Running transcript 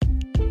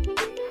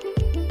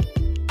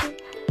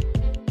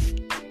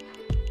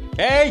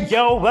Hey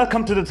yo,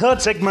 welcome to the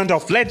third segment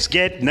of Let's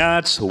Get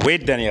Nuts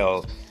with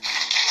Daniel.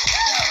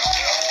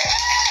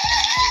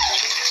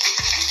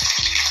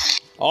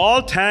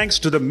 All thanks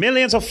to the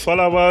millions of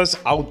followers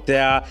out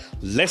there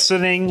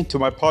listening to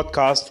my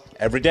podcast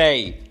every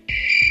day.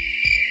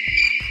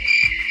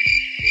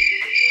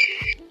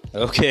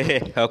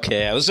 Okay,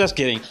 I was just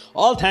kidding.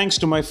 All thanks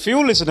to my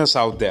few listeners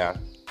out there.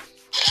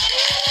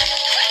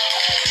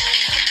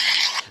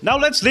 Now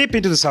let's leap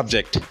into the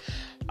subject.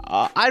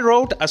 I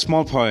wrote a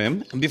small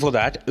poem. Before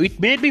that, it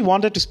made me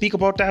wanted to speak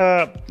about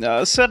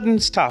certain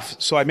stuff.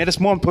 So I made a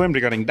small poem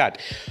regarding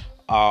that.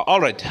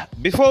 Alright,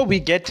 before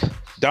we get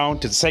down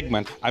to the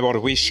segment, I want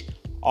to wish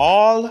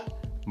all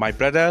my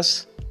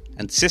brothers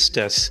and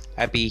sisters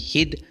happy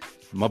Eid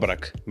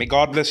Mubarak. May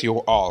God bless you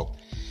all.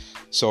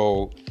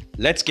 So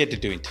let's get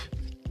into it.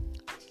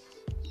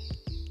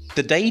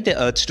 The day the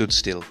earth stood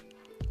still,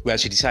 where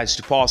she decides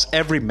to pause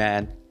every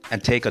man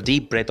and take a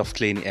deep breath of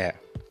clean air.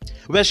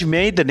 Where she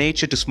made the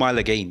nature to smile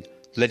again,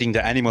 letting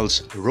the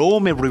animals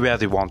roam everywhere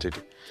they wanted,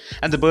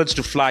 and the birds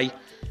to fly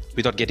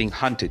without getting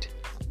hunted.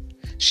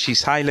 She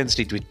silenced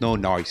it with no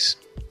noise,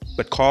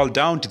 but called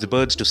down to the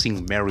birds to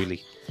sing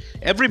merrily.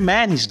 Every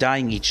man is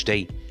dying each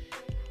day.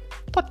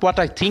 But what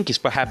I think is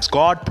perhaps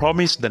God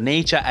promised the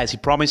nature as He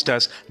promised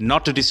us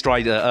not to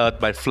destroy the earth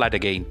by flood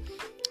again,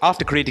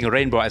 after creating a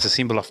rainbow as a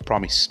symbol of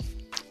promise,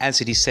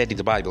 as it is said in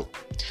the Bible.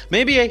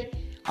 Maybe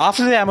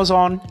after the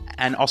Amazon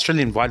and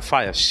Australian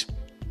wildfires,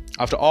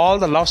 after all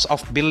the loss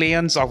of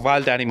billions of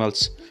wild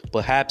animals,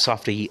 perhaps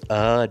after He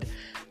heard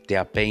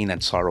their pain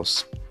and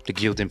sorrows, to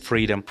give them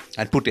freedom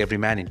and put every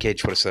man in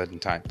cage for a certain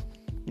time.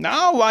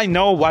 Now I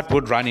know what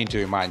would run into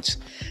your minds.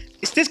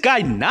 Is this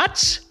guy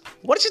nuts?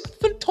 What is he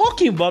even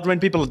talking about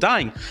when people are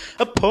dying?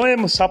 A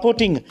poem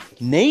supporting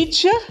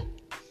nature?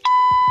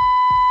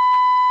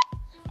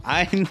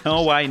 I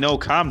know.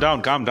 Calm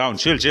down.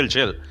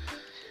 Chill.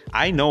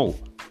 I know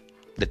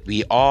that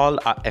we all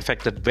are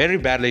affected very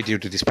badly due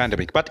to this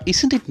pandemic. But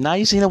isn't it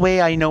nice in a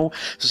way? I know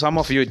some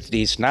of you it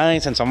is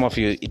nice and some of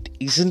you it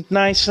isn't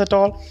nice at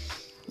all.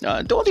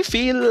 Don't you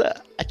feel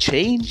a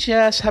change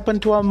has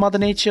happened to our Mother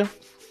Nature?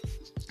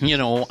 You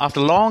know,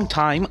 after a long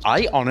time,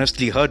 I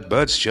honestly heard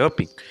birds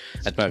chirping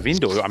at my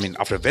window. I mean,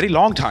 after a very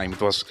long time,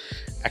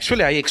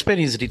 I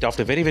experienced it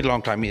after a very, very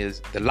long time.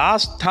 The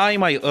last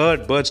time I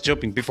heard birds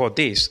chirping before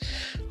this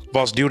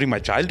was during my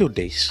childhood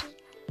days.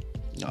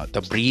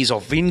 The breeze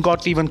of wind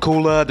got even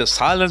cooler. The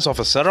silence of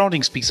a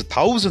surrounding speaks of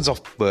thousands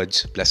of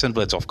birds. Pleasant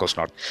birds, of course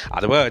not.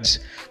 Other birds.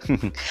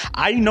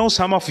 I know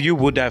some of you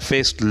would have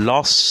faced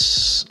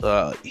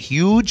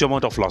huge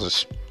amount of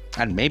losses.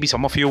 And maybe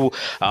some of you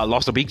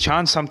lost a big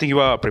chance, something you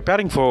were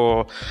preparing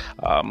for,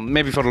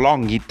 maybe for a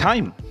long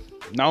time.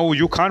 Now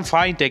you can't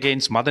fight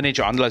against Mother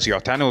Nature unless you're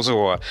Thanos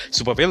or a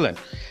supervillain.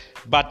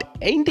 But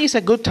ain't this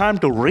a good time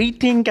to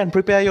rethink and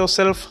prepare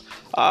yourself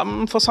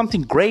for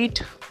something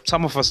great?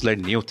 Some of us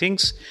learn new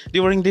things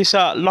during this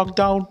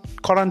lockdown,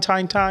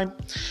 quarantine time,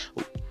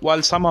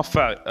 while some of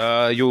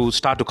you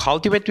start to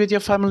cultivate with your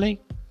family.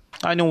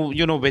 I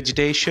know,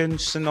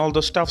 vegetations and all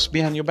those stuffs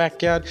behind your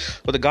backyard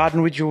or the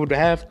garden which you would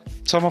have,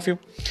 some of you.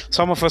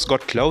 Some of us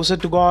got closer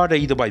to God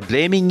either by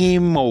blaming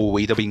Him or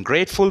either being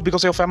grateful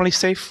because your family is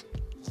safe.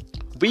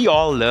 We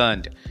all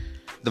learned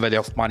the value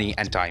of money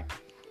and time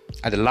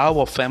and the love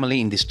of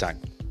family in this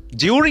time.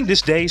 During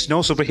these days, no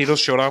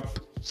superheroes showed up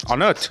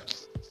on Earth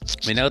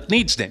when Earth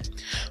needs them.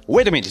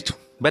 Wait a minute,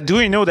 but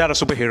do you know there are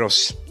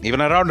superheroes even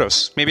around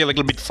us, maybe a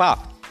little bit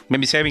far?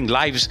 Maybe saving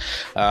lives,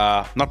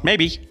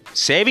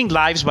 saving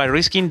lives by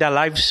risking their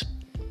lives.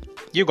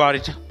 You got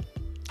it.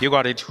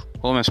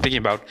 Who am I speaking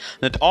about?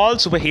 Not all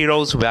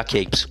superheroes wear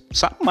capes.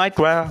 Some might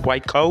wear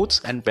white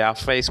coats and wear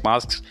face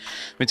masks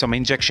with some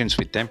injections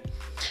with them.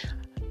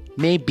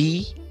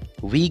 Maybe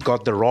we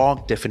got the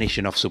wrong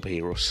definition of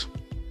superheroes.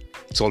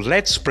 So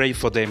let's pray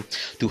for them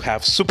to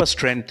have super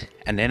strength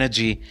and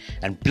energy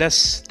and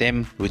bless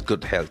them with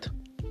good health.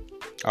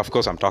 Of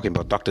course, I'm talking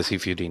about doctors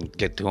if you didn't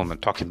get to whom I'm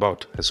talking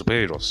about, the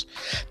superheroes.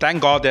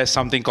 Thank God there's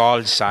something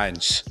called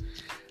science.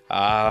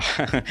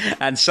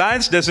 And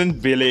science doesn't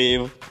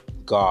believe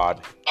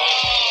God.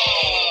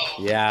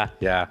 Yeah,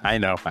 I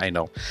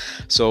know.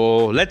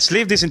 So let's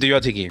leave this into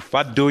your thinking.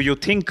 What do you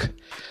think?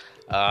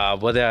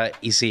 Whether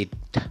is it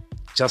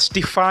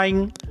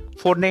justifying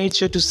for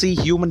nature to see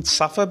humans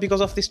suffer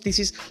because of this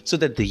disease so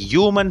that the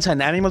humans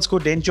and animals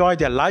could enjoy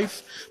their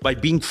life by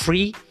being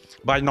free,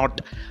 by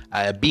not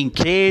being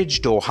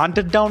caged or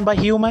hunted down by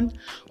human?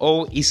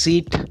 Or is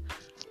it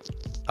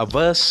a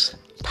worse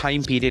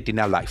time period in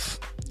our life?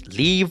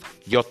 Leave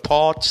your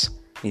thoughts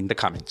in the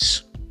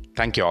comments.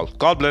 Thank you all.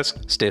 God bless.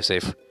 Stay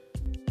safe.